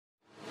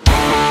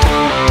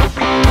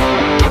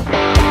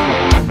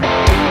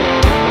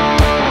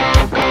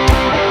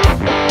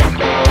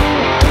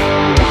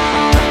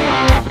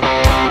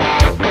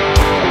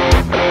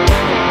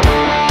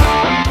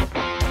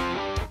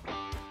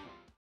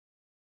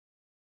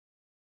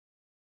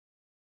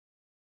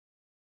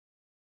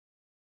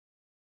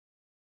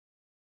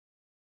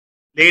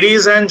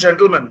Ladies and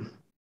gentlemen,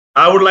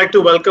 I would like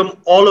to welcome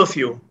all of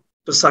you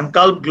to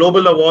Sankalp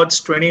Global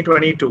Awards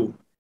 2022,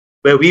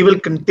 where we will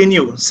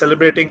continue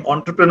celebrating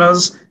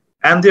entrepreneurs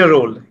and their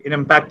role in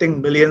impacting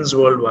millions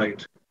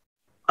worldwide.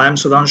 I am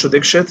Sudhanshu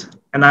Dikshit,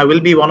 and I will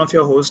be one of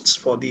your hosts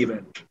for the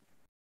event.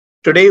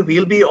 Today,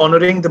 we'll be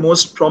honoring the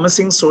most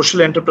promising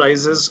social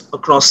enterprises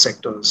across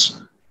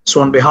sectors.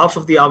 So, on behalf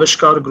of the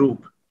Avishkar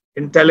Group,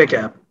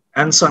 Intellicap,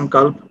 and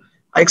Sankalp,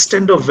 I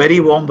extend a very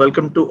warm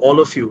welcome to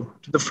all of you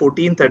to the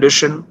 14th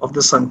edition of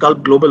the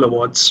Sankalp Global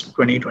Awards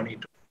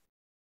 2022.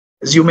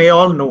 As you may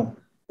all know,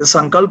 the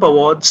Sankalp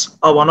Awards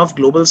are one of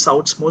Global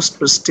South's most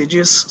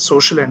prestigious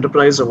social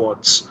enterprise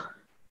awards.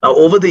 Now,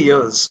 over the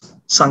years,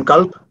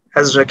 Sankalp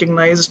has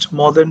recognized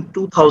more than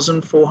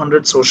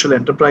 2,400 social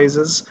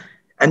enterprises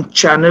and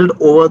channeled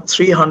over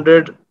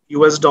 300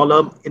 US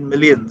dollar in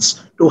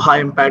millions to high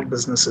impact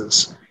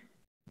businesses.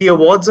 The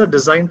awards are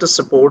designed to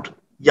support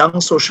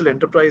young social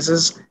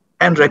enterprises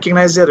and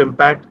recognize their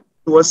impact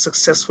towards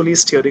successfully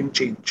steering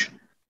change.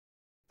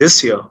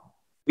 This year,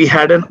 we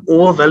had an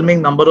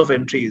overwhelming number of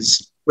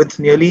entries with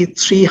nearly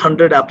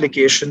 300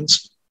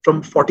 applications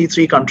from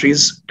 43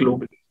 countries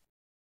globally.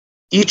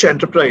 Each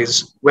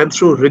enterprise went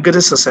through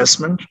rigorous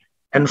assessment,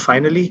 and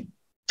finally,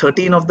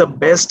 13 of the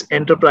best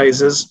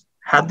enterprises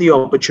had the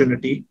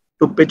opportunity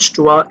to pitch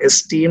to our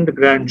esteemed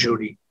grand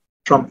jury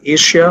from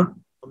Asia,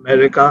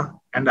 America,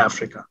 and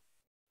Africa.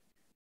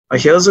 Now,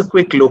 here's a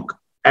quick look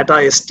at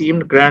our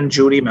esteemed grand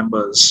jury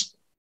members.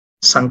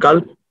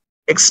 Sankalp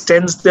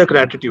extends their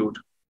gratitude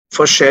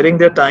for sharing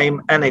their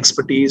time and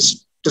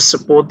expertise to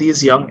support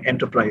these young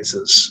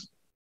enterprises.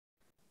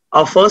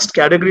 Our first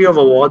category of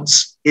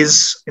awards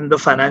is in the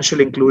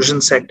financial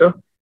inclusion sector,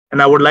 and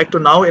I would like to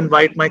now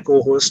invite my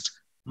co-host,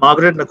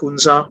 Margaret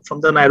Nakunza from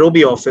the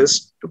Nairobi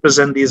office to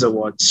present these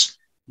awards.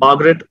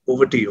 Margaret,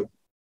 over to you.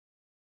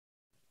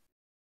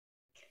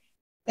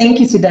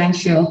 Thank you,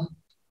 Sudhanshu.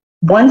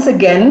 Once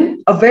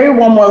again, a very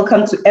warm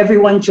welcome to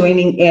everyone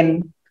joining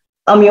in.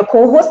 I'm your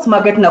co-host,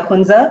 Margaret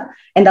Nakunza,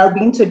 and I'll be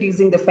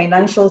introducing the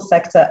Financial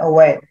Sector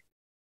Award.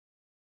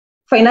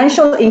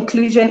 Financial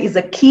inclusion is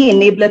a key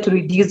enabler to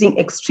reducing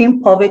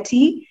extreme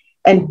poverty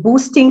and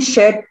boosting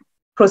shared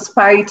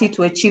prosperity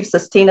to achieve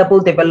sustainable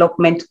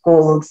development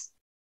goals.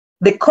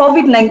 The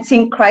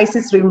COVID-19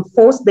 crisis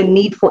reinforced the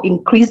need for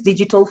increased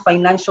digital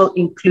financial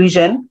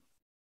inclusion,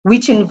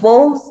 which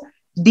involves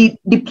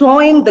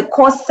deploying the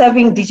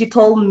cost-saving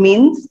digital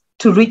means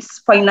to reach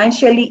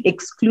financially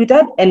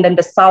excluded and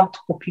underserved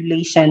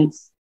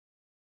populations.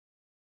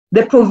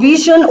 The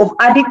provision of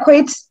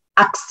adequate,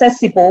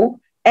 accessible,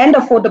 and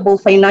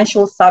affordable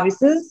financial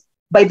services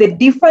by the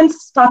different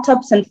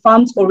startups and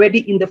firms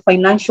already in the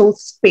financial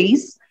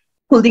space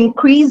could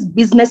increase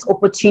business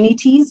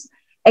opportunities,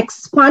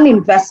 expand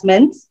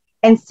investments,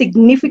 and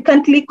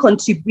significantly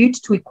contribute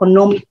to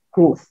economic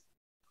growth.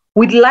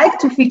 We'd like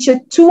to feature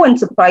two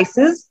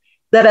enterprises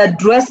that are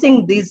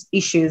addressing these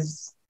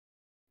issues.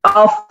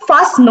 Our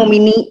first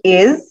nominee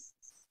is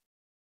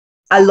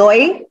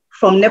Alloy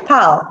from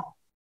Nepal.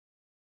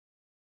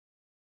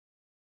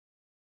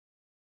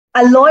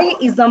 Alloy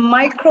is a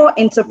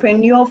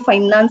micro-entrepreneur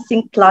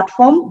financing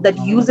platform that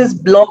uses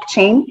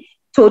blockchain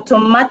to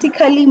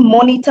automatically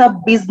monitor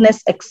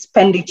business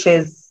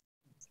expenditures.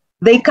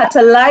 They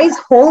catalyze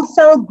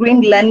wholesale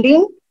green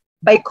lending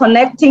by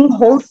connecting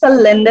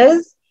wholesale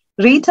lenders,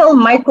 retail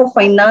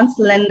microfinance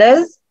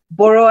lenders,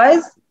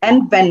 borrowers,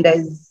 and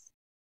vendors.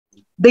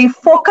 They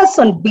focus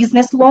on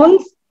business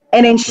loans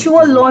and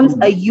ensure loans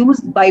are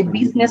used by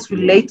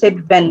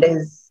business-related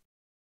vendors.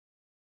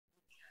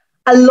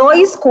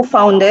 Alloy's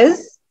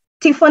co-founders,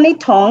 Tiffany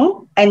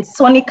Tong and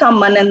Sonika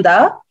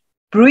Mananda,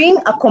 bring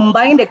a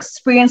combined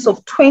experience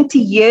of 20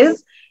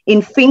 years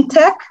in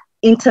fintech,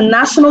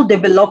 international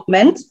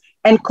development,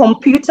 and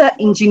computer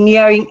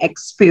engineering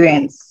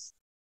experience.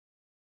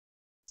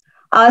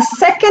 Our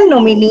second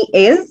nominee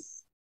is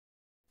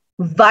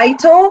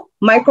Vital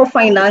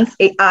Microfinance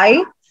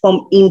AI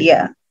from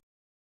India.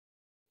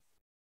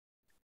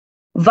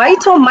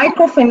 Vital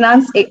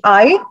Microfinance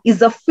AI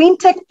is a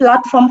fintech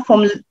platform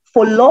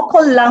for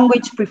local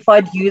language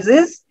preferred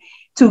users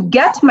to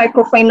get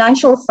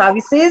microfinancial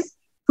services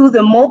through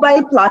the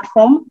mobile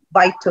platform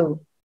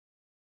Vital.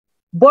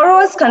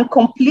 Borrowers can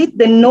complete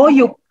the Know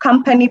Your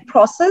Company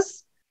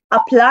process,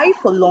 apply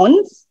for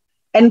loans,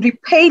 and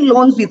repay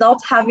loans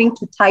without having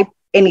to type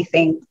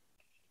anything.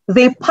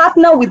 They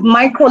partner with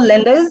micro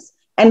lenders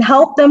and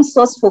help them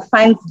source for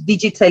funds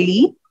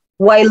digitally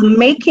while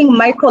making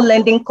micro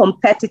lending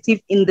competitive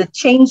in the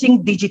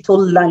changing digital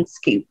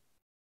landscape.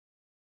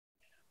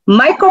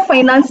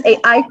 Microfinance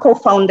AI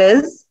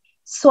co-founders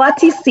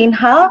Swati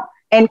Sinha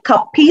and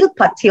Kapil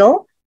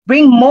Patil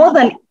bring more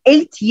than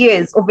 8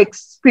 years of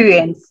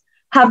experience,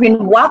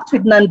 having worked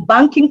with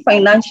non-banking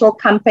financial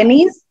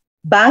companies,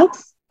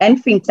 banks,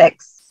 and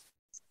fintechs.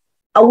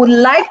 I would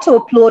like to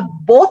applaud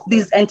both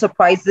these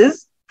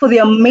enterprises for the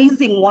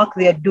amazing work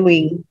they're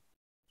doing.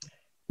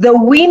 The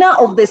winner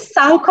of the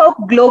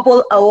Sankalp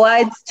Global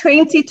Awards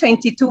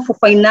 2022 for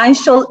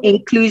financial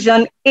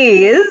inclusion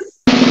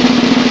is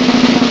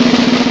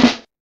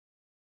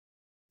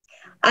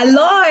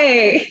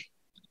Aloy!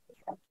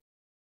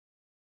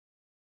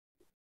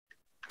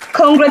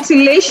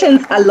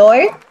 Congratulations,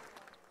 Aloy.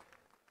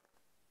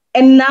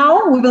 And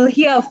now we will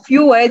hear a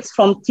few words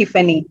from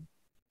Tiffany.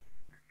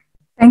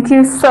 Thank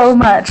you so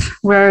much.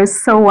 We're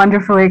so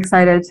wonderfully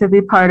excited to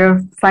be part of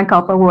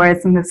Sankalp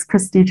Awards and this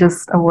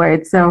prestigious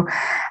award. So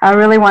I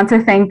really want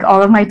to thank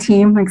all of my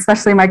team,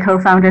 especially my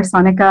co-founder,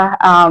 Sonika,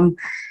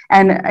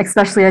 and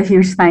especially a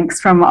huge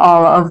thanks from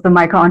all of the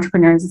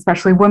micro-entrepreneurs,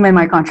 especially women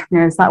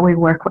micro-entrepreneurs that we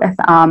work with.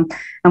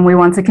 And we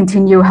want to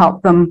continue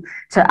help them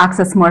to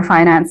access more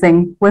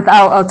financing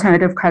without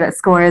alternative credit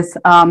scores,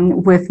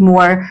 with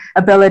more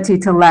ability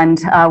to lend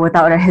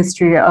without a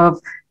history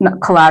of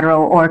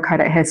collateral or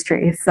credit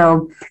history.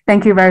 So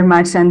thank you very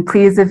much. And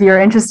please, if you're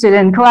interested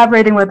in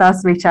collaborating with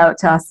us, reach out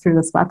to us through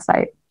this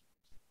website.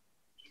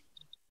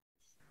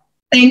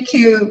 Thank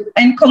you.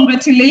 And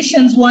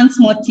congratulations once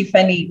more,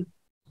 Tiffany.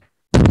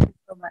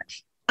 So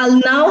much. I'll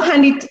now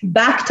hand it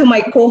back to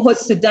my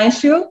co-host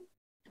Sudhanshu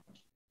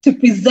to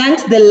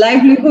present the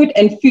Livelihood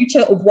and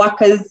Future of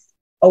Workers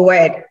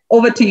Award.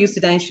 Over to you,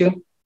 Sudhanshu.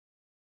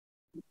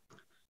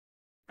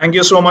 Thank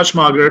you so much,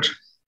 Margaret.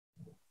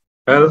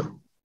 Well,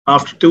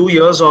 after 2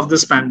 years of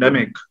this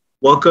pandemic,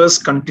 workers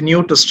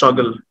continue to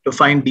struggle to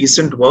find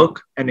decent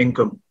work and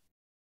income.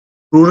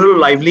 Rural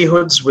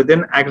livelihoods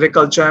within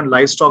agriculture and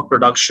livestock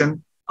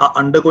production are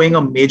undergoing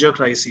a major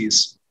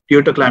crisis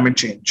due to climate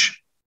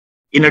change.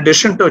 In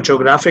addition to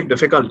geographic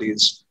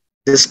difficulties,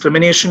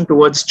 discrimination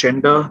towards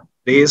gender,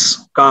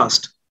 race,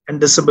 caste, and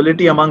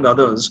disability, among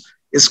others,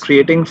 is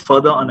creating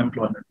further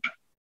unemployment.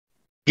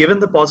 Given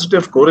the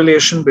positive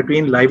correlation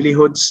between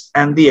livelihoods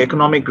and the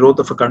economic growth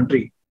of a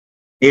country,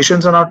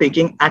 nations are now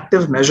taking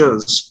active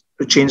measures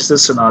to change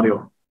this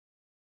scenario.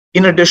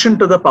 In addition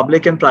to the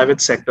public and private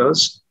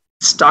sectors,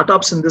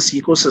 startups in this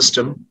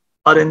ecosystem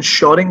are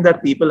ensuring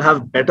that people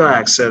have better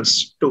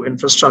access to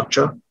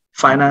infrastructure,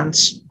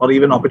 finance, or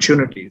even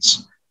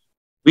opportunities.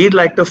 We'd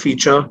like to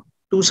feature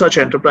 2 such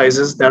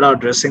enterprises that are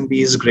addressing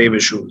these grave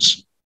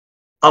issues.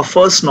 Our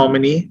first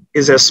nominee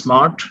is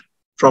S-Mart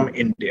from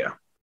India.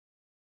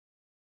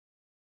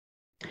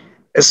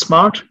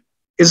 S-Mart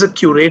is a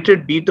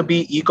curated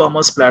B2B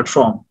e-commerce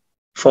platform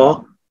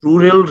for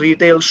rural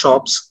retail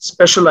shops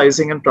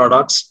specializing in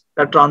products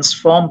that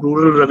transform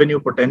rural revenue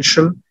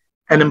potential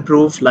and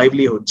improve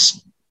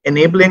livelihoods,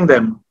 enabling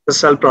them to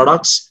sell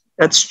products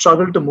that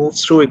struggle to move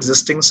through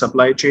existing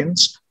supply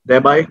chains,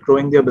 thereby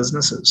growing their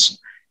businesses.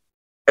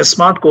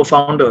 S-Mart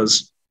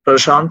co-founders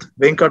Prashant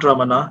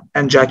Venkatramana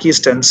and Jackie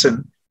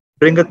Stenson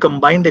bring a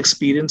combined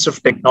experience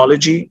of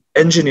technology,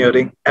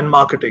 engineering, and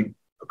marketing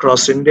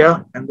across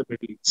India and the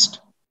Middle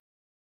East.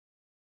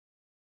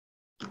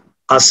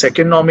 Our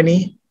second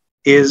nominee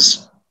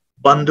is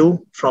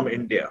Bandhu from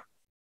India.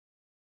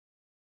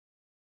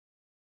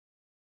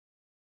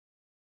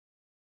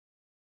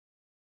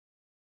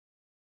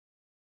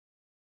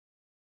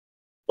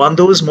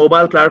 Bandhu's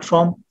mobile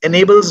platform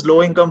enables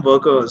low-income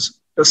workers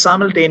to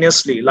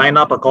simultaneously line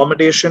up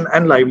accommodation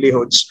and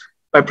livelihoods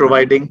by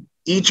providing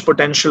each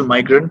potential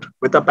migrant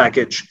with a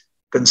package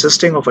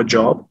consisting of a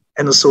job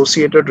and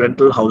associated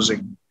rental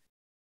housing.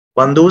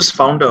 Bandhu's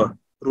founder,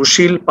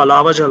 Rushil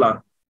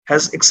Palavajala,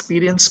 has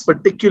experience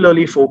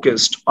particularly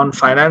focused on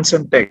finance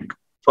and tech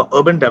for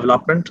urban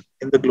development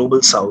in the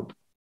global south.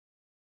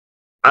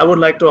 I would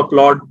like to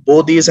applaud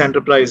both these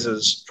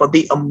enterprises for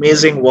the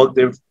amazing work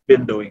they've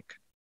been doing.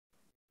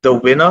 The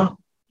winner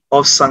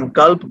of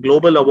Sankalp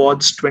Global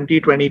Awards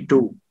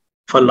 2022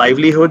 for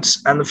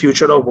livelihoods and the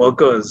future of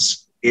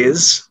workers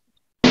is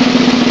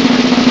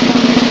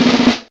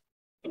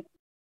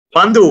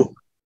Bandhu.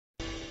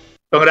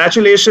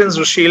 Congratulations,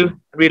 Rushil.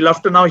 We'd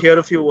love to now hear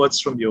a few words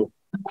from you.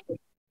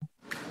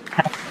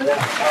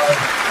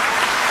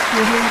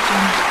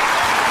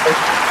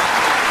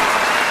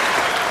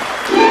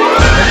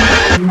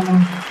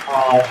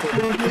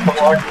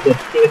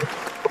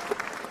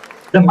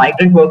 The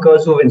migrant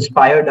workers who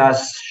inspired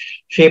us,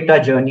 shaped our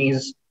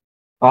journeys,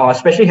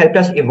 especially helped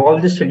us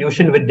evolve the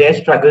solution with their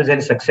struggles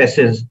and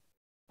successes,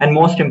 and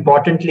most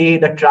importantly,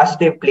 the trust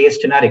they've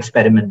placed in our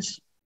experiments.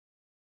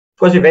 Of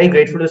course, we're very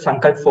grateful to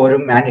Sankalp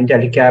Forum and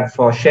IntelliCab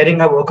for sharing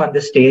our work on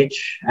this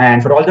stage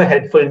and for all the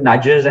helpful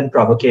nudges and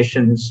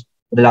provocations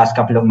for the last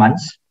couple of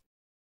months.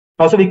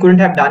 Also, we couldn't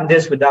have done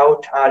this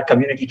without our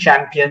community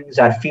champions,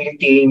 our field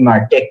team,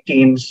 our tech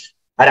teams,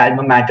 our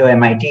alma mater,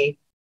 MIT,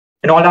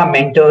 and all our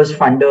mentors,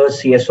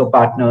 funders, CSO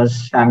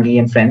partners, family,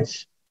 and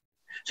friends.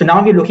 So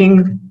now we're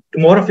looking to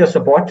more of your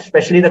support,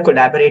 especially the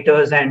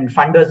collaborators and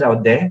funders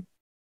out there,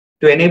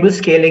 to enable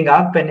scaling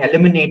up and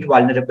eliminate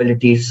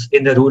vulnerabilities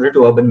in the rural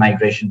to urban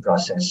migration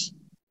process.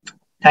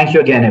 Thank you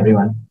again,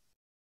 everyone.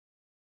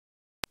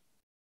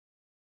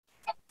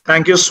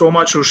 Thank you so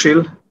much,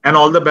 Rushil, and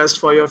all the best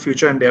for your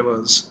future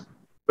endeavors.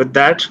 With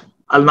that,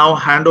 I'll now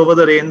hand over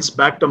the reins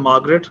back to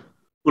Margaret, who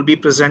will be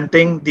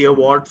presenting the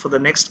award for the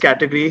next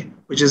category,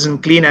 which is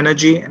in clean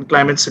energy and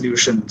climate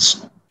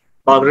solutions.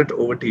 Margaret,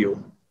 over to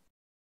you.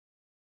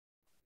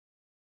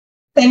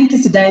 Thank you,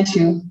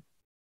 Sudhanshu.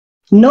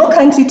 No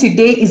country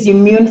today is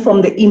immune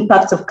from the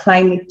impacts of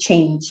climate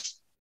change.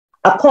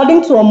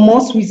 According to our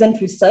most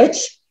recent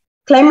research,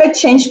 climate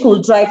change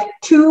could drive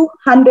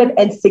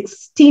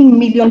 216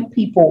 million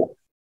people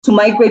to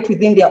migrate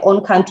within their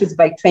own countries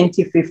by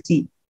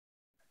 2050.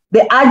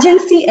 The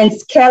urgency and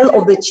scale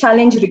of the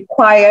challenge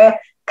require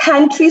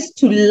countries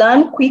to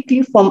learn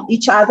quickly from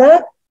each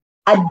other,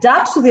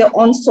 adapt to their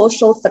own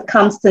social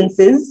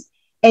circumstances,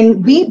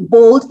 and be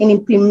bold in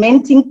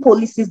implementing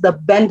policies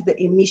that bend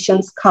the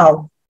emissions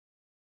curve.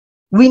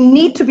 We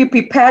need to be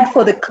prepared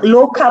for the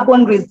low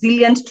carbon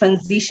resilient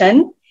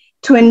transition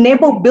to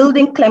enable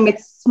building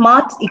climate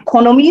smart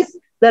economies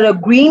that are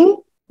green,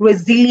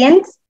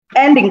 resilient,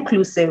 and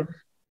inclusive.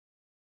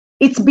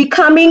 It's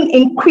becoming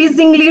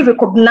increasingly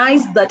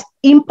recognized that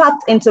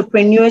impact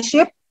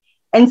entrepreneurship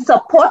and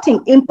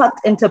supporting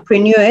impact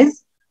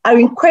entrepreneurs are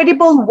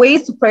incredible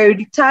ways to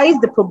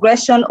prioritize the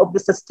progression of the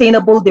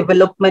Sustainable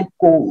Development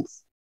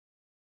Goals.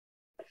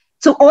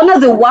 To honor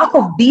the work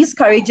of these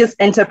courageous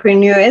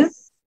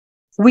entrepreneurs,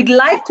 we'd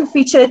like to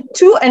feature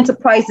 2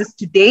 enterprises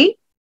today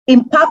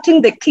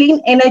impacting the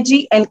clean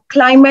energy and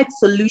climate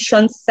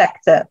solutions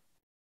sector.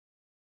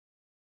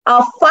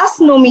 Our first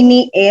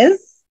nominee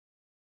is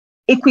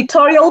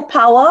Equatorial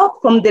Power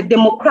from the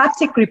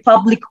Democratic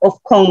Republic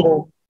of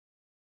Congo.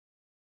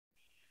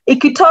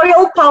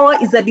 Equatorial Power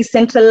is a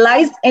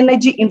decentralized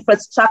energy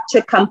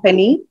infrastructure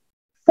company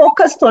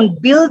focused on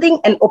building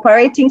and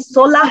operating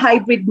solar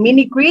hybrid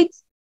mini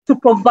grids to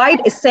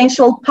provide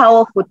essential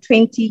power for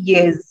 20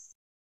 years.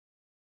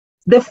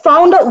 The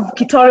founder of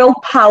Equatorial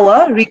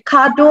Power,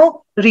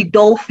 Ricardo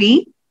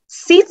Ridolfi,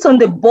 sits on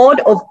the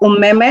board of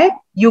Umeme,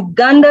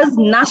 Uganda's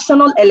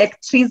national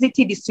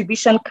electricity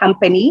distribution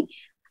company,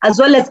 as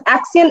well as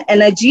Axion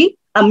Energy,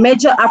 a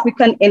major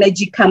African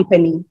energy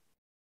company.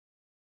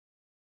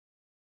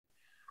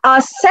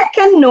 Our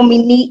second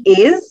nominee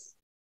is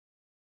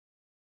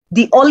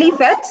the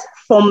Olivet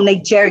from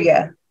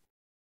Nigeria.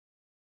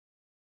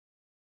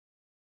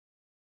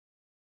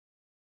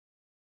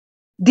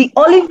 The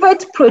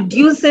Olivet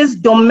produces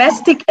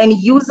domestic and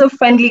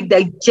user-friendly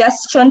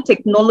digestion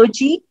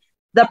technology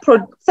that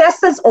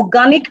processes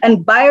organic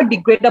and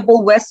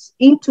biodegradable waste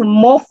into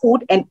more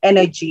food and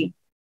energy.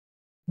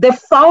 The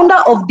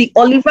founder of the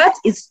Olivet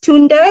is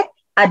Tunde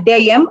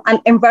Adeyem, an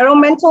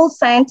environmental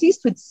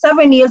scientist with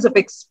 7 years of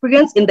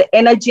experience in the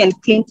energy and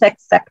clean tech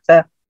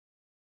sector.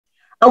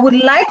 I would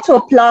like to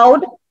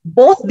applaud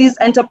both these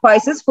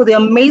enterprises for the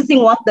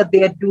amazing work that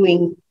they are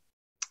doing.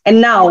 And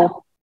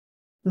now,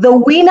 the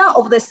winner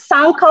of the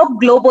Sankalp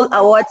Global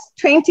Awards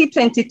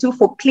 2022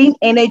 for Clean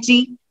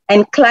Energy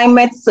and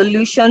Climate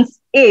Solutions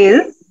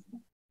is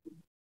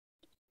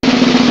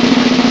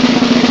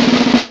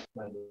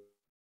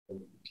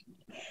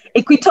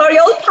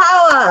Equatorial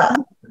Power.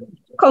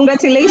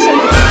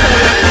 Congratulations.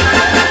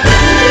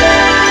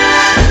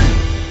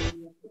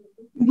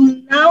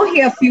 We'll now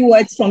hear a few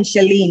words from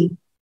Shalene.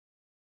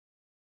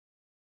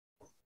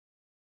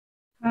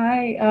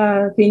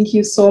 Hi, thank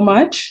you so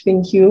much.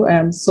 Thank you.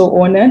 I'm so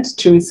honored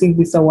to receive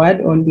this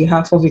award on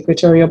behalf of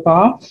Equatorial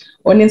Power.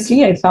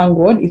 Honestly, I thank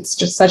God. It's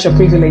just such a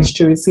privilege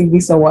to receive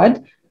this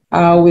award.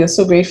 We are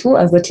so grateful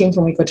as the team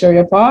from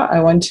Equatorial Power. I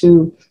want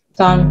to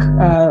thank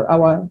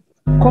our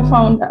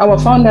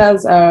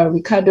founders,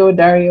 Ricardo,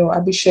 Dario,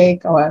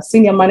 Abhishek, our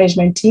senior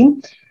management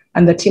team,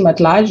 and the team at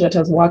large that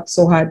has worked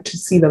so hard to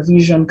see the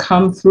vision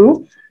come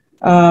through.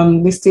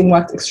 This team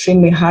worked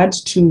extremely hard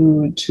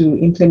to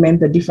implement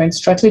the different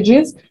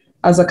strategies.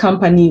 As a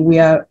company, we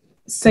are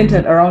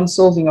centered around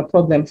solving a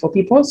problem for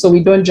people. So we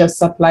don't just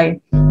supply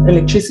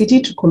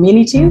electricity to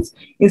communities.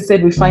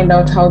 Instead, we find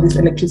out how this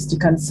electricity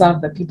can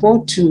serve the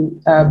people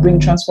to bring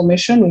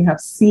transformation. We have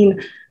seen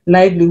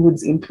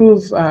livelihoods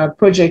improve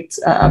projects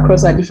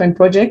across our different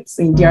projects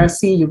in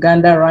DRC,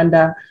 Uganda,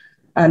 Rwanda,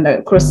 and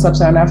across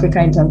Sub-Saharan Africa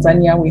and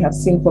Tanzania. We have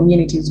seen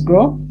communities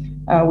grow.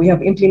 We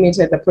have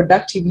implemented the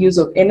productive use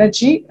of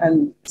energy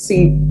and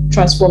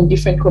transform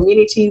different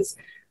communities.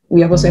 We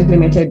have also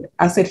implemented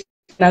asset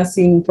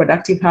financing,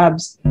 productive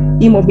hubs,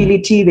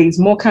 e-mobility. There is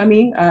more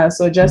coming.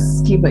 So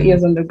just keep the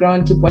ears on the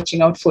ground, keep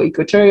watching out for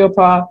Equatorial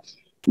Power.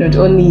 Not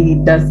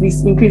only does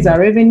this increase our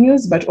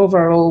revenues, but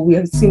overall, we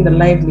have seen the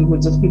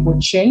livelihoods of people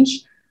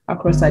change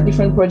across our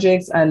different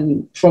projects.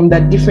 And from the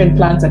different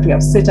plans that we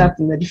have set up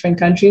in the different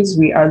countries,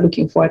 we are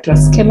looking forward to a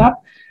scale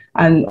up.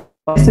 And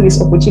also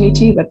this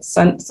opportunity that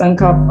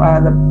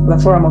Sankalp,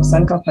 the Forum of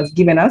Sankalp has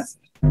given us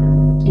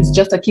is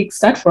just a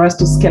kickstart for us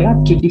to scale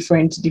up to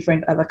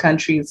different other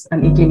countries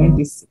and implement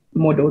this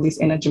model, this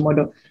energy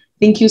model.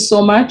 Thank you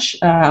so much.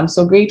 I'm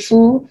so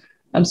grateful.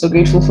 I'm so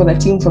grateful for the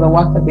team, for the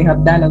work that they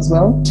have done as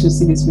well to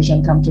see this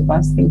vision come to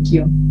pass. Thank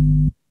you.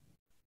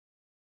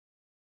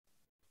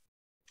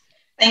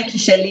 Thank you,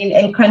 Shalene,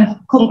 and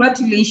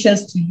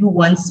congratulations to you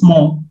once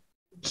more.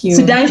 Thank you.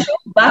 Sudhanshu,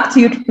 back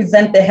to you to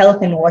present the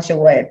Health and Wash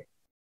Award.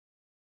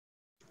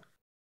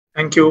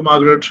 Thank you,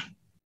 Margaret.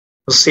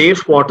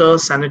 Safe water,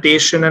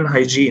 sanitation, and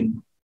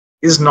hygiene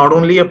is not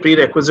only a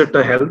prerequisite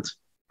to health,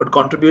 but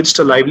contributes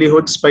to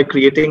livelihoods by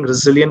creating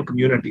resilient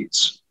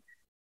communities.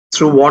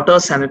 Through water,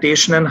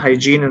 sanitation, and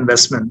hygiene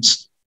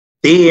investments,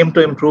 they aim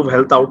to improve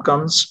health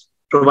outcomes,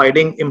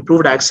 providing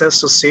improved access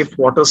to safe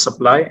water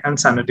supply and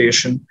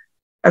sanitation,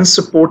 and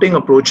supporting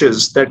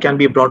approaches that can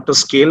be brought to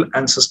scale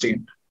and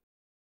sustained.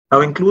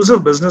 Now,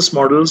 inclusive business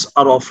models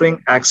are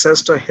offering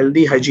access to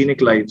healthy,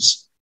 hygienic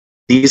lives.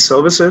 These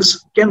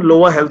services can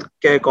lower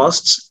healthcare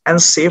costs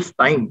and save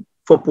time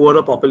for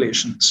poorer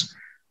populations.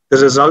 The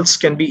results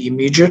can be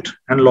immediate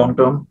and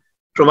long-term,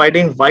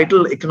 providing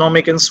vital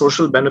economic and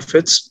social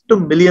benefits to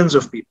millions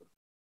of people.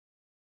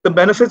 The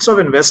benefits of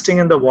investing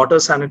in the water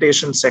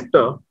sanitation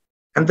sector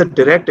and the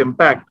direct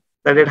impact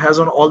that it has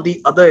on all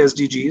the other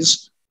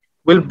SDGs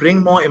will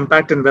bring more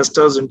impact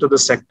investors into the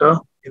sector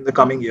in the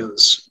coming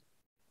years.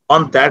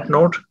 On that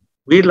note,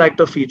 we'd like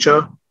to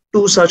feature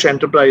two such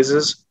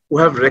enterprises who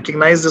have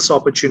recognized this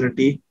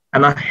opportunity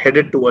and are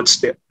headed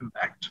towards their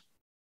impact.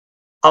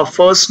 Our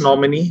first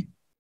nominee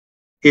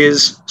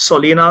is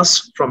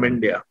Solinas from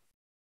India.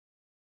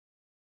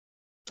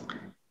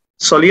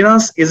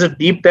 Solinas is a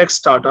deep tech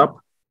startup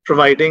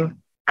providing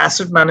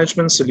asset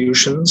management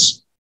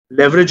solutions,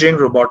 leveraging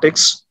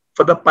robotics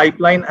for the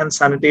pipeline and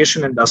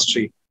sanitation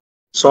industry,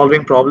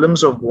 solving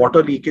problems of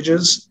water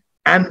leakages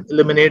and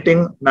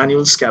eliminating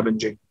manual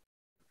scavenging.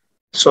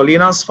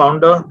 Solinas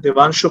founder,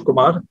 Devanshu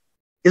Kumar,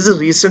 is a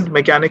recent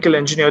mechanical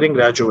engineering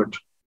graduate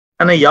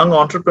and a young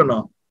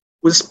entrepreneur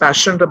who is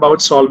passionate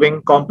about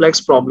solving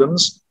complex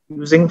problems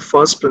using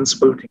first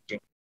principle thinking.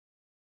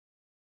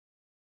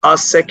 Our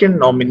second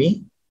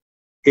nominee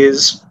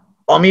is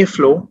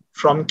Omiflow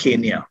from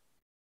Kenya.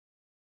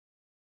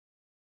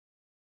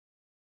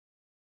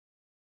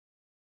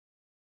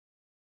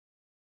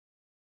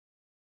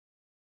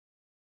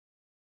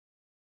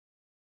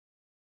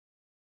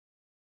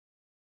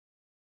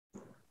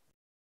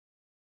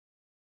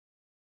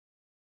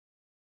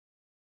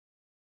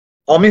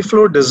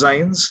 Omiflow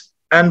designs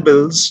and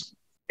builds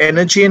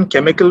energy and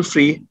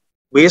chemical-free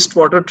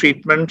wastewater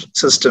treatment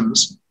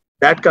systems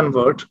that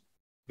convert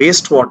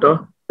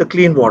wastewater to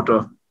clean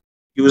water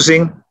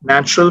using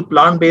natural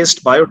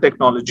plant-based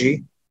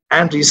biotechnology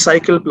and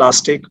recycle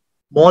plastic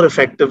more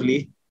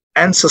effectively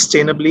and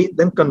sustainably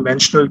than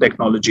conventional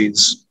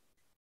technologies.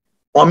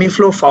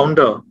 Omiflow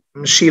founder,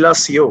 Sheila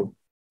Seo,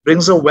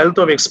 brings a wealth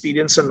of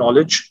experience and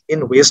knowledge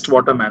in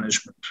wastewater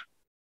management.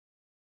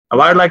 Now,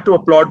 I'd like to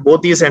applaud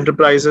both these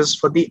enterprises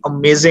for the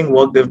amazing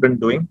work they've been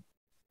doing.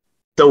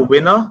 The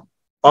winner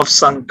of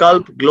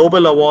Sankalp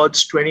Global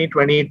Awards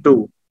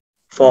 2022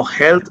 for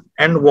Health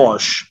and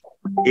Wash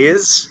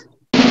is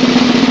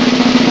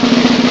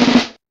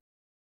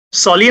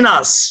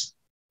Solinas.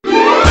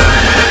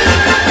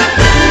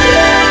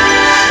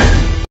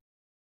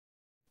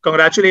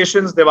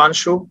 Congratulations,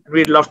 Devanshu.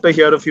 We'd love to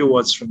hear a few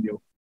words from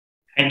you.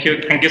 Thank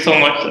you. Thank you so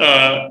much.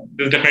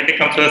 This definitely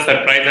comes as a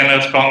surprise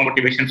and a strong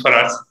motivation for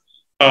us.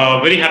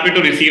 Very happy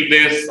to receive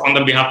this on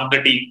the behalf of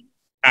the team.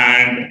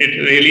 And it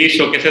really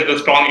showcases the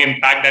strong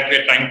impact that we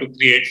are trying to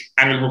create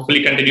and will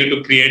hopefully continue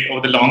to create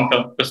over the long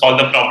term to solve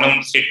the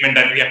problem statement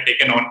that we have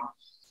taken on,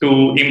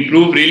 to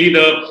improve really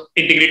the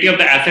integrity of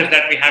the assets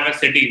that we have as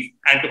cities,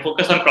 and to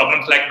focus on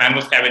problems like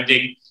manual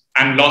scavenging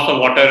and loss of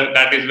water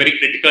that is very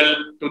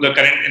critical to the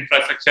current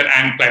infrastructure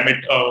and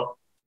climate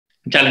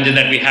challenges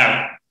that we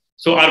have.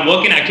 So our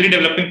work in actually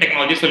developing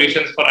technology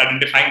solutions for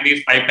identifying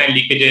these pipeline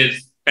leakages,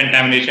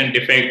 contamination,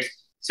 defects,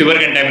 sewer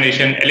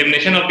contamination,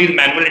 elimination of these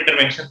manual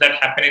interventions that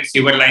happen in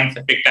sewer lines,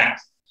 septic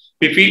tanks,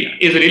 we feel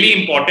is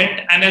really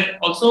important and has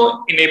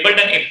also enabled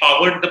and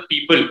empowered the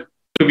people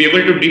to be able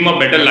to dream of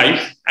better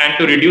lives and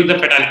to reduce the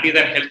fatalities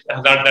and health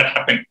hazards that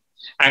happen.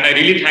 And I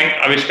really thank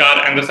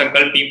Avishkar and the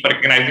Sankalp team for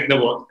recognizing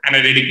the work. And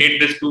I dedicate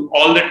this to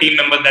all the team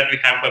members that we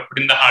have put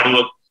in the hard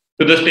work,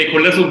 to the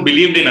stakeholders who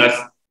believed in us.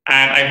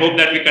 And I hope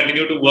that we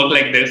continue to work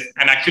like this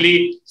and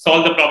actually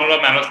solve the problem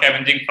of manual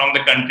scavenging from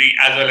the country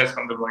as well as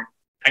from the world.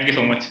 Thank you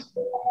so much.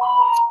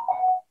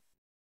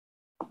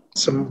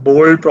 Some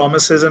bold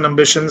promises and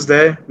ambitions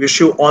there. Wish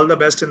you all the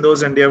best in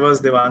those endeavors,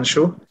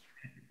 Devanshu.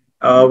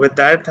 With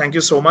that, thank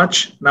you so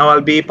much. Now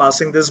I'll be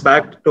passing this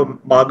back to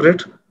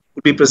Margaret, who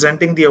will be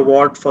presenting the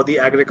award for the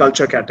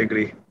agriculture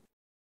category.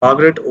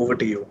 Margaret, over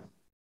to you.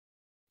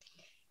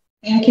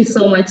 Thank you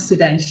so much,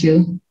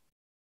 Sudhanshu.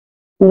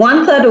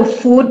 1/3 of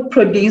food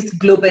produced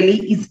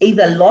globally is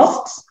either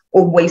lost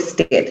or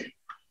wasted.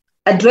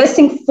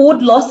 Addressing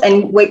food loss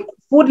and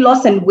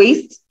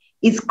waste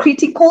is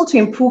critical to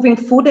improving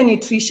food and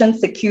nutrition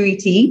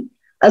security,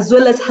 as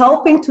well as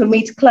helping to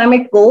meet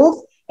climate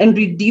goals and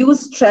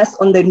reduce stress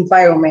on the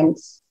environment.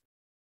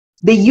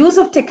 The use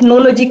of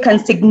technology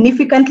can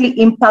significantly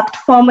impact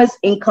farmers'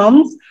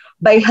 incomes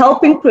by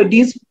helping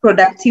produce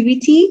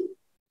productivity,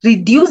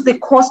 reduce the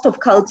cost of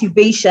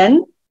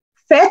cultivation,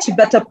 fetch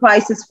better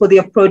prices for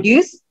their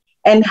produce,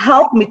 and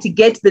help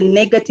mitigate the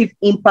negative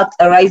impact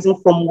arising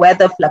from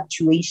weather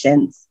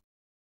fluctuations.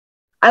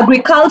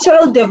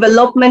 Agricultural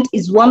development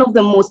is one of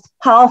the most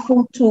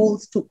powerful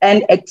tools to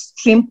end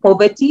extreme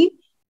poverty,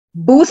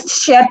 boost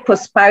shared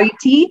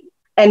prosperity,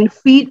 and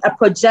feed a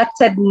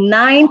projected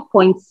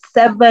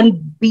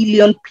 9.7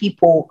 billion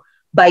people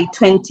by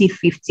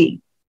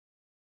 2050.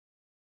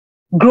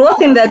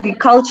 Growth in the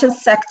agriculture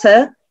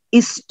sector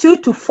is 2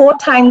 to 4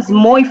 times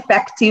more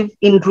effective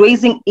in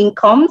raising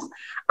incomes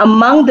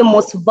among the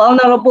most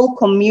vulnerable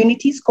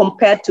communities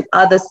compared to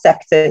other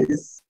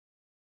sectors.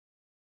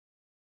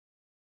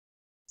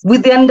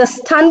 With the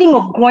understanding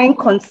of growing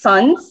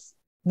concerns,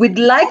 we'd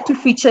like to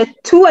feature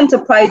 2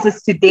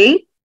 enterprises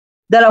today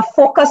that are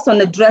focused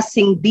on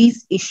addressing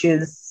these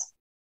issues.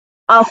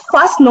 Our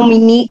first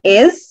nominee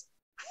is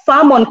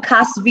Farm on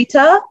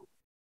Kasvita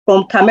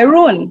from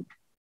Cameroon.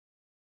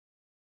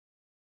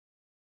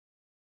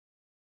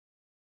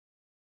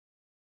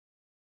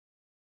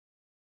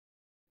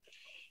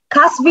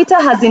 Kasvita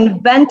has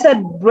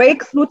invented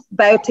breakthrough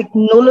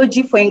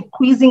biotechnology for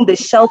increasing the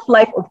shelf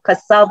life of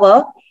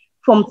cassava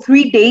from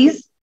 3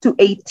 days to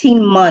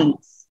 18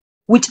 months,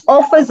 which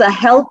offers a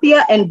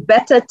healthier and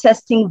better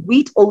tasting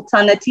wheat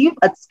alternative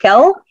at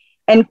scale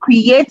and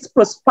creates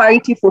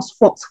prosperity for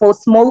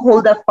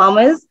smallholder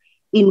farmers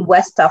in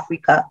West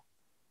Africa.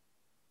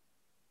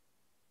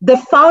 The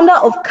founder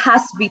of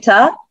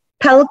Kasvita,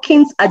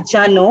 Pelkins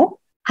Ajano,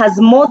 has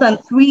more than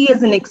 3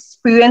 years in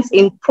experience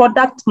in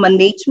product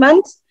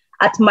management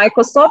at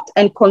Microsoft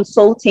and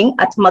consulting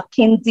at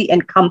McKinsey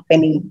 &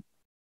 Company.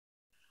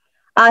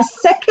 Our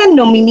second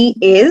nominee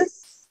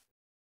is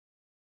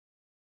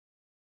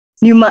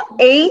Numa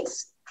 8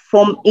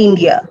 from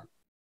India.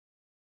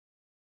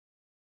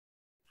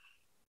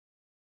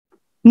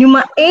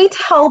 Numa 8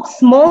 helps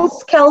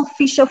small-scale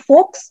fisher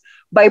folks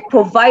by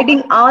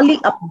providing hourly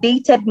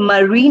updated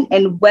marine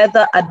and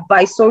weather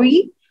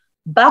advisory,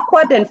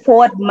 backward and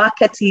forward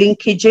market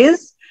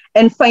linkages,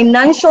 and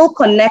financial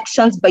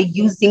connections by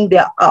using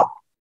their app.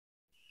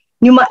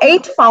 Numa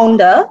 8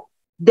 founder,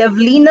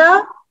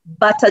 Devlina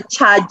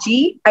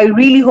Bhattacharjee, I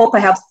really hope I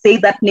have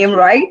said that name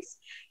right,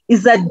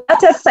 is a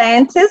data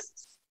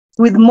scientist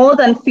with more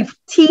than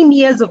 15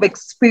 years of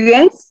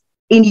experience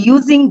in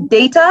using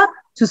data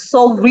to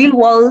solve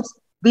real-world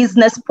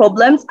business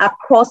problems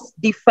across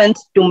different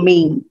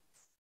domains.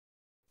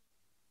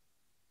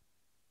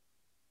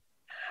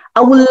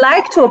 I would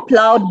like to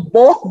applaud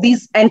both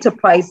these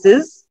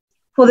enterprises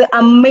for the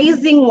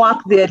amazing work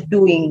they're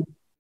doing.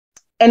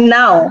 And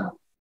now,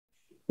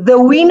 the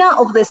winner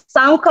of the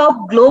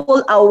Sankalp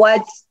Global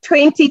Awards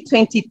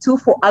 2022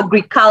 for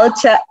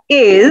Agriculture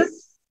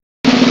is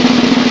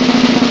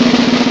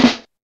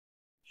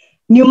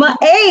Numa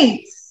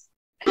 8.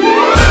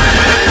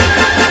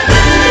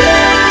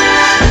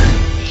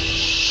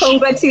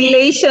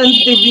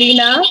 Congratulations,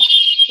 Devlina.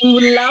 We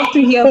would love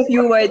to hear a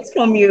few words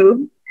from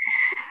you.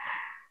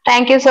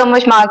 Thank you so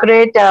much,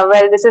 Margaret.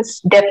 Well, this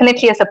is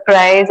definitely a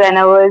surprise, and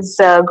I was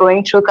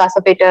going through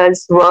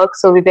Kasavita's work,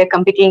 so we were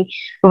competing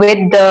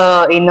with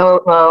the,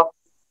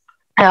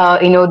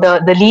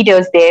 the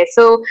leaders there.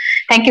 So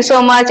thank you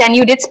so much, and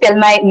you did spell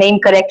my name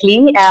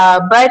correctly.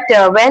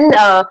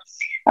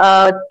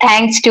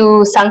 Thanks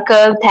to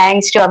Sankalp,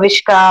 thanks to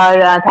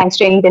Avishkar, thanks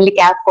to Delhi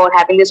CAP for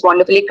having this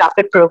wonderfully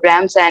crafted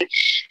programs. And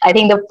I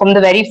think from the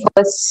very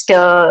first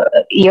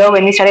year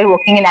when we started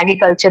working in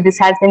agriculture, it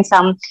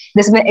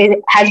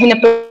has been a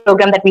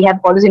program that we have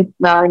always been,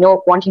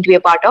 wanting to be a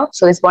part of.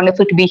 So it's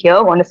wonderful to be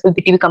here, wonderful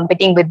to be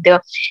competing with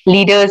the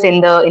leaders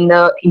in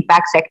the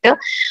impact sector.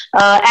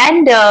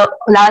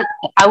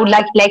 I would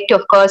like to,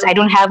 of course, I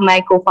don't have my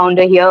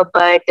co-founder here,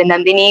 but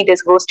Nandini,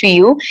 this goes to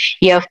you.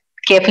 You have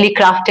carefully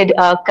crafted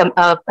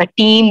a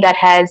team that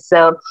has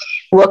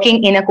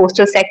working in a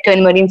coastal sector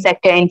and marine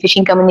sector and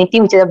fishing community,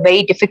 which is a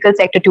very difficult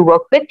sector to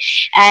work with.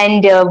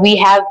 And we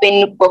have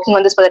been working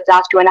on this for the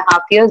last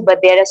 2.5 years, but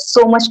there is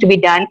so much to be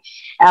done,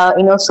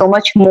 so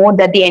much more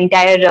that the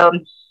entire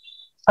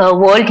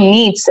world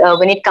needs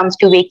when it comes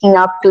to waking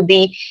up to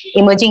the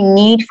emerging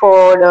need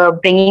for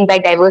bringing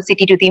back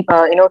diversity to the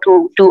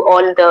to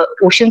all the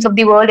oceans of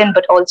the world, and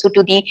but also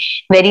to the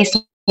very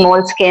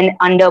small scale,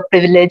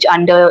 underprivileged,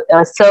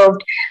 underserved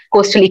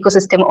coastal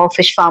ecosystem of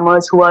fish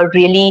farmers who are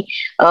really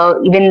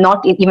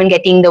not even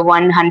getting the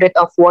 1/100th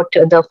of what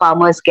the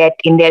farmers get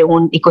in their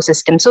own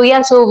ecosystem. So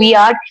so we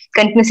are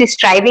continuously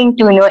striving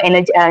to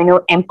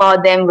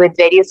empower them with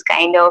various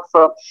kind of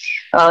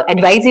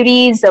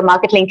advisories,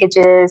 market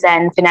linkages,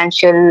 and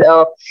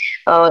financial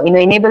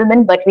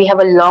enablement. But we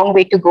have a long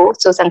way to go.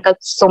 So Sankalp,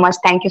 so much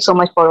thank you so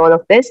much for all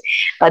of this.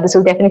 This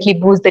will definitely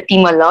boost the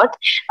team a lot.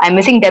 I'm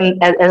missing them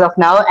as of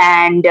now,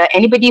 and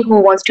anybody who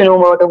wants to know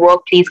more about the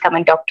work, please come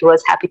and talk to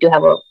us. Happy to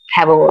have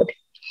a word.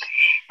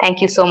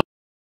 Thank you so much.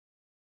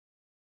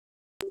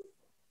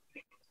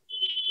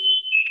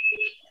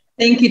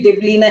 Thank you,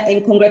 Devlina,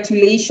 and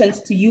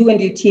congratulations to you and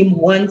your team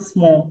once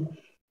more.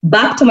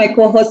 Back to my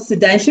co-host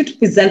Sudhanshu to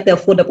present the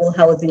Affordable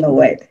Housing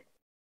Award.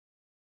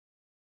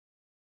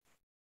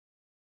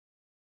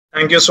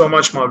 Thank you so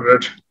much,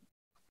 Margaret.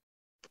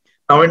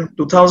 Now in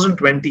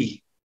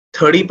 2020,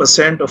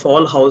 30% of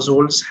all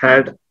households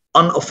had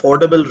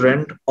unaffordable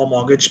rent or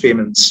mortgage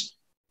payments,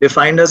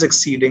 defined as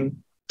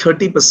exceeding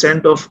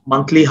 30% of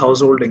monthly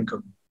household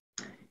income.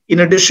 In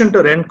addition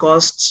to rent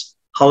costs,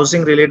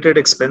 housing-related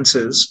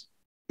expenses,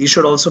 these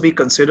should also be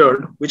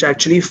considered, which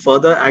actually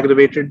further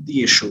aggravated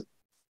the issue.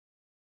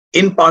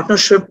 In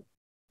partnership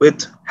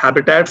with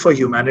Habitat for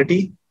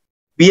Humanity,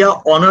 We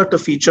are honored to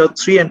feature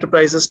 3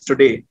 enterprises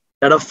today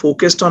that are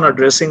focused on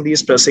addressing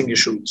these pressing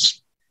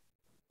issues.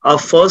 Our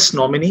first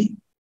nominee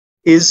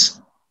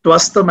is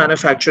Twasta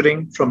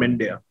Manufacturing from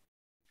India.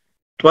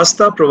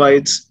 Twasta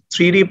provides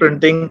 3D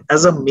printing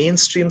as a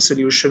mainstream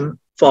solution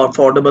for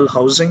affordable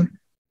housing,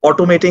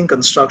 automating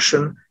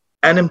construction,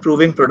 and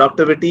improving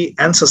productivity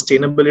and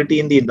sustainability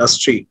in the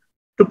industry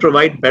to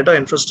provide better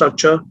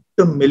infrastructure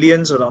to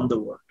millions around the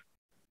world.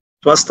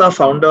 Twasta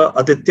founder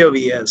Aditya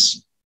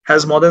VS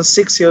has more than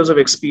 6 years of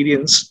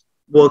experience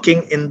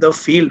working in the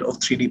field of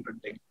 3D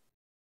printing.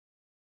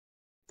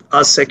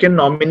 Our second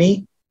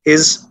nominee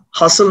is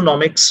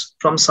Hustlenomics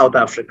from South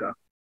Africa.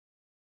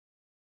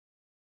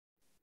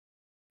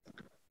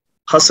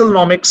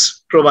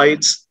 Hustlenomics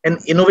provides an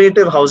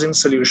innovative housing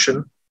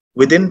solution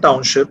within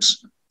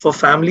townships for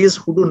families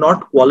who do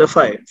not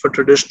qualify for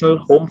traditional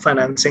home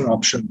financing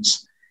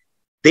options.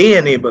 They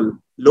enable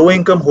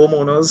low-income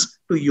homeowners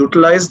to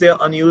utilize their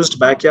unused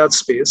backyard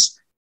space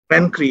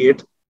and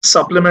create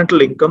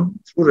supplemental income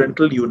through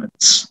rental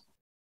units.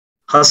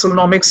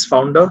 Hustlenomics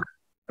founder,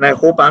 and I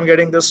hope I'm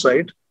getting this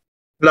right,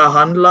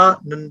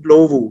 Lahanla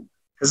Ndlovu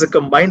has a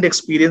combined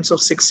experience of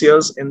 6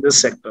 years in this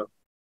sector.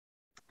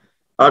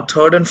 Our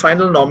third and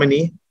final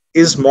nominee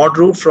is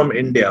Modroof from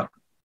India.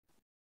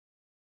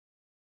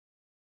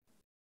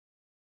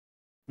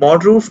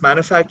 Modroof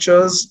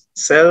manufactures,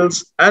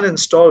 sells, and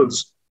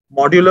installs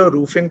modular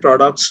roofing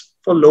products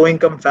for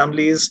low-income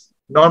families,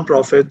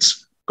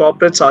 non-profits,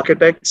 corporates,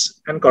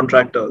 architects, and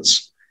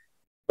contractors.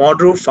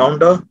 Modroof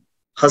founder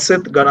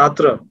Hasit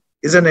Ganatra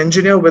is an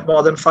engineer with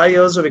more than 5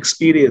 years of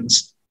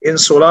experience in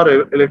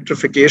solar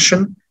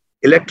electrification,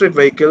 electric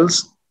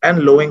vehicles,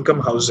 and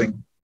low-income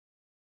housing.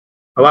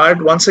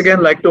 I'd once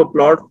again like to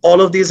applaud all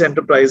of these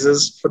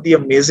enterprises for the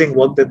amazing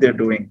work that they're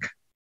doing.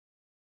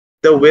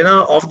 The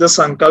winner of the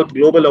Sankalp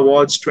Global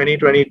Awards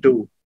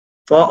 2022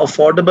 for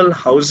affordable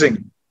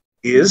housing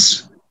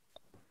is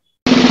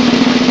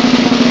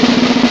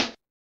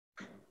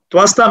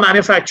Twasta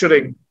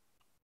Manufacturing.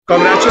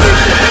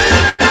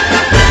 Congratulations.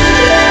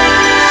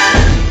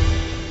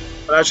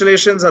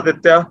 Congratulations,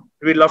 Aditya.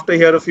 We'd love to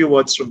hear a few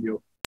words from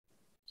you.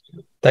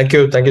 Thank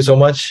you. Thank you so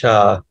much.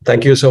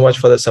 Thank you so much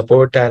for the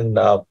support, and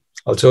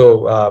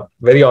also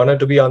very honored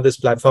to be on this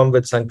platform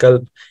with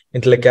Sankalp,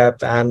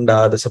 Intellicap, and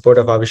the support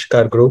of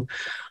Avishkar Group.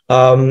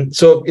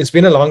 So it's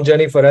been a long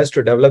journey for us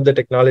to develop the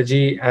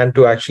technology and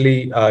to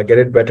actually get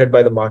it vetted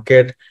by the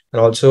market and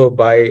also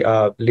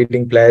by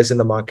leading players in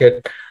the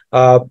market.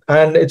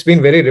 And it's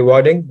been very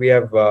rewarding. We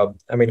have,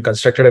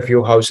 constructed a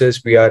few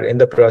houses. We are in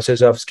the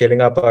process of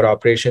scaling up our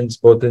operations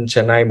both in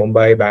Chennai,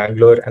 Mumbai,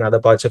 Bangalore, and other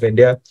parts of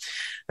India.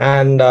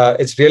 And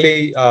it's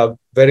really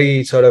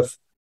very sort of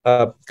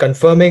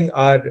confirming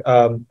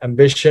our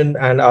ambition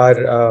and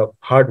our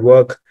hard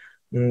work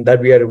that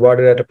we are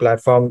rewarded at a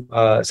platform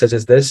such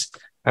as this.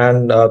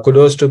 And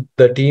kudos to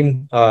the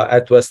team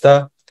at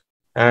Twasta.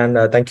 And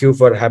thank you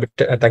to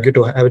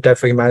Habitat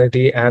for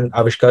Humanity and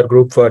Avishkar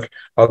Group for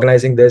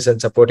organizing this and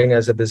supporting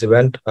us at this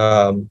event.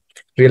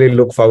 Really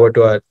look forward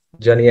to our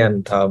journey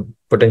and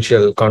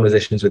potential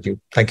conversations with you.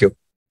 Thank you.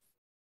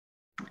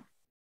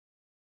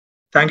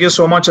 Thank you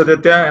so much,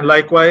 Aditya. And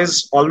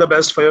likewise, all the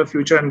best for your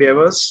future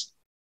endeavors.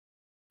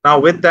 Now,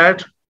 with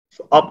that,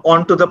 up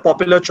onto the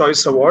Popular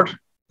Choice Award,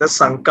 the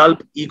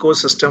Sankalp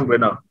Ecosystem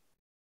winner.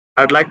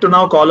 I'd like to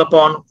now call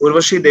upon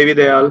Urvashi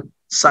Devidayal,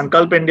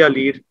 Sankalp India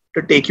lead,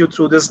 to take you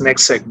through this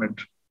next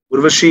segment.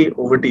 Urvashi,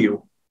 over to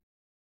you.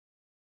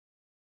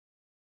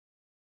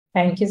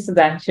 Thank you,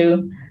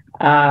 Sudhanshu.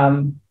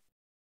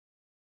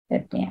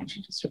 Let me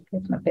actually just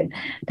replace my pen.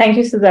 Thank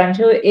you,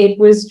 Sudhanshu. It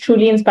was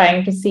truly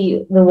inspiring to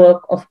see the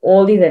work of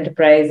all these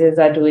enterprises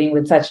are doing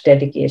with such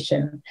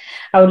dedication.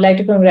 I would like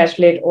to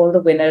congratulate all the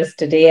winners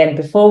today. And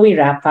before we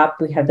wrap up,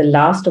 we have the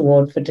last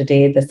award for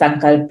today, the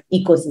Sankalp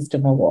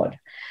Ecosystem Award.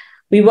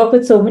 We work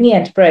with so many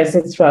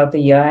enterprises throughout the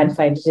year and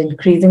find it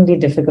increasingly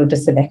difficult to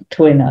select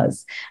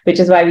winners, which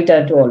is why we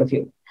turn to all of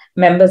you,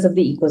 members of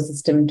the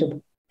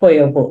ecosystem, for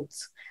your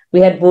votes. We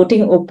had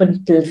voting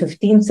open till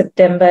 15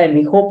 September, and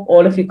we hope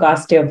all of you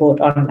cast your vote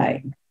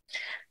online.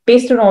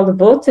 Based on all the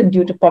votes and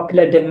due to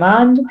popular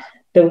demand,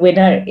 the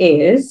winner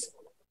is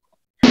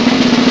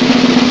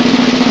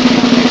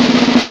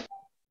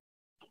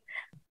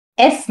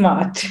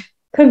S-Mart.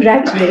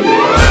 Congratulations.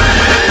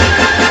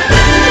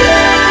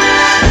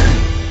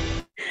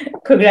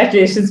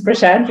 Congratulations,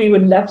 Prashant. We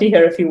would love to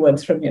hear a few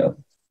words from you.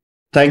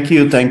 Thank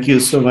you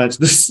so much.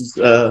 This is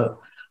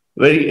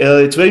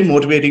it's very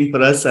motivating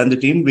for us and the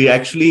team. We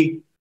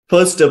actually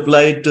first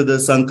applied to the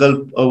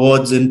Sankalp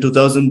Awards in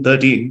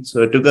 2013,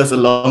 so it took us a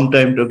long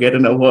time to get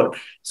an award.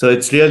 So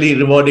it's really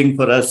rewarding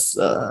for us.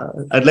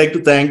 I'd like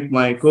to thank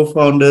my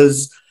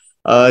co-founders,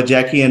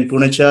 Jackie and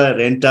Punacha, our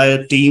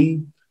entire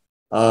team,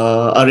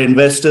 our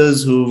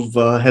investors who've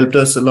helped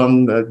us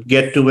along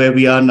get to where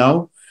we are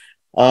now.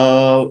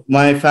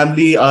 My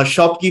family, our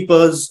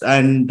shopkeepers,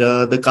 and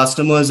the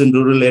customers in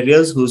rural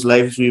areas whose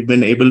lives we've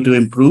been able to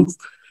improve.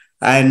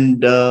 And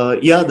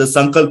the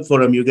Sankalp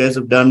Forum, you guys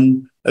have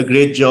done a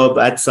great job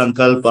at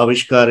Sankalp,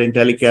 Avishkar,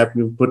 Intellicap.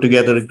 You've put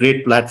together a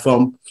great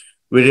platform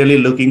We're really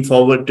looking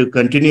forward to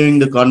continuing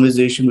the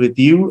conversation with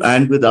you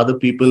and with other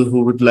people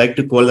who would like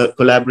to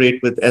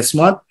collaborate with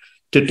SMART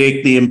to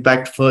take the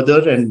impact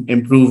further and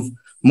improve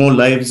more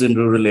lives in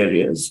rural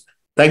areas.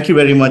 Thank you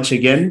very much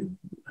again.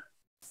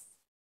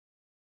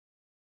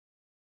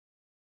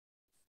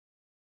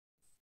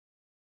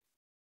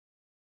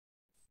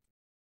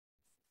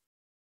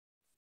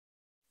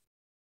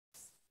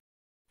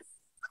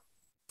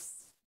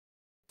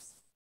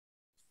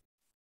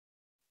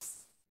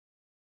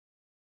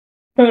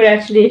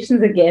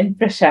 Congratulations again,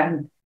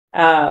 Prashant.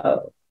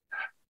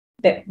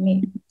 Let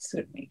me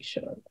make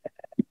sure.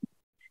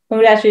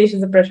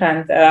 Congratulations,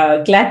 Prashant.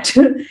 Glad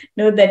to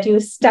know that you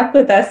stuck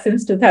with us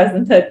since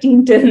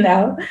 2013 till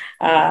now.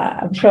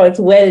 I'm sure it's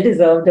a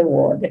well-deserved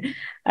award.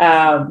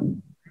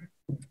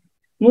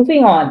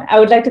 Moving on, I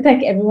would like to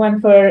thank everyone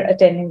for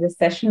attending this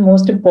session.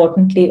 Most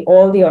importantly,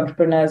 all the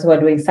entrepreneurs who are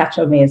doing such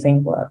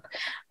amazing work.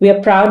 We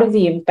are proud of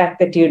the impact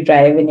that you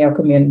drive in your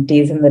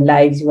communities and the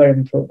lives you are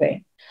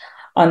improving.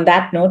 On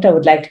that note, I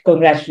would like to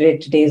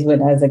congratulate today's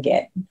winners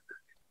again.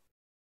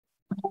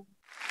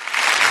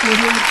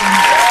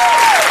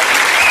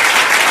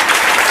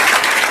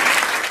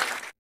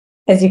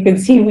 As you can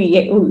see,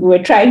 we were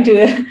trying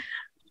to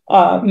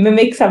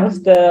mimic some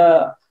of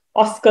the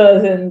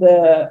Oscars and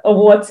the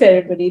award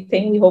ceremony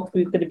thing. We hope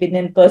we could have been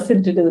in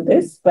person to do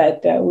this,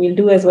 but we'll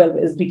do as well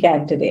as we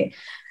can today.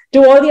 To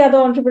all the other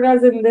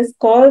entrepreneurs in this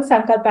call,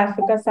 Sankalp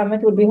Africa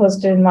Summit will be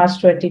hosted in March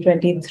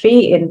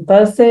 2023 in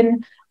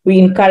person. We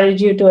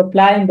encourage you to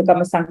apply and become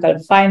a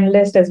Sankalp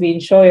finalist as we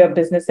ensure your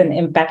business and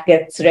impact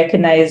gets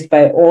recognized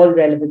by all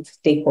relevant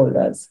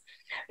stakeholders.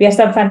 We have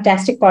some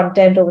fantastic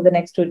content over the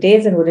next 2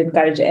 days and would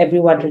encourage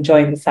everyone to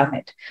join the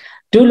summit.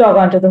 Do log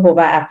on to the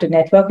HOVA app to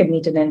network and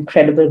meet an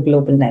incredible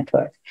global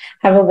network.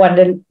 Have a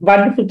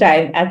wonderful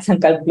time at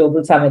Sankalp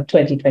Global Summit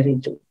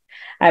 2022.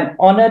 I'm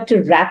honored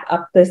to wrap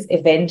up this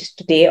event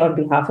today on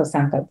behalf of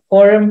Sankalp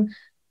Forum.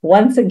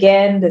 Once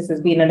again, this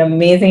has been an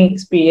amazing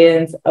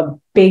experience. A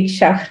big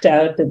shout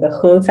out to the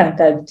whole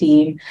Sankalp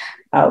team.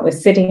 We're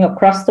sitting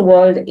across the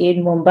world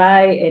in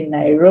Mumbai, in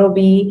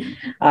Nairobi,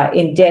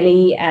 in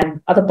Delhi, and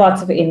other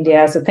parts of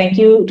India. So thank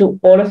you to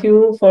all of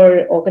you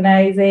for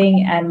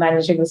organizing and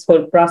managing this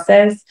whole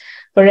process.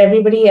 For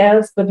everybody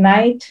else, good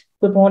night,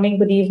 good morning,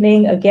 good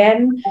evening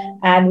again.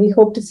 And we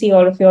hope to see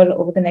all of you all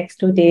over the next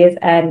 2 days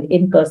and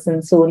in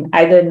person soon,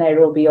 either in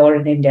Nairobi or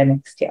in India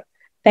next year.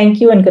 Thank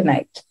you and good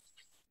night.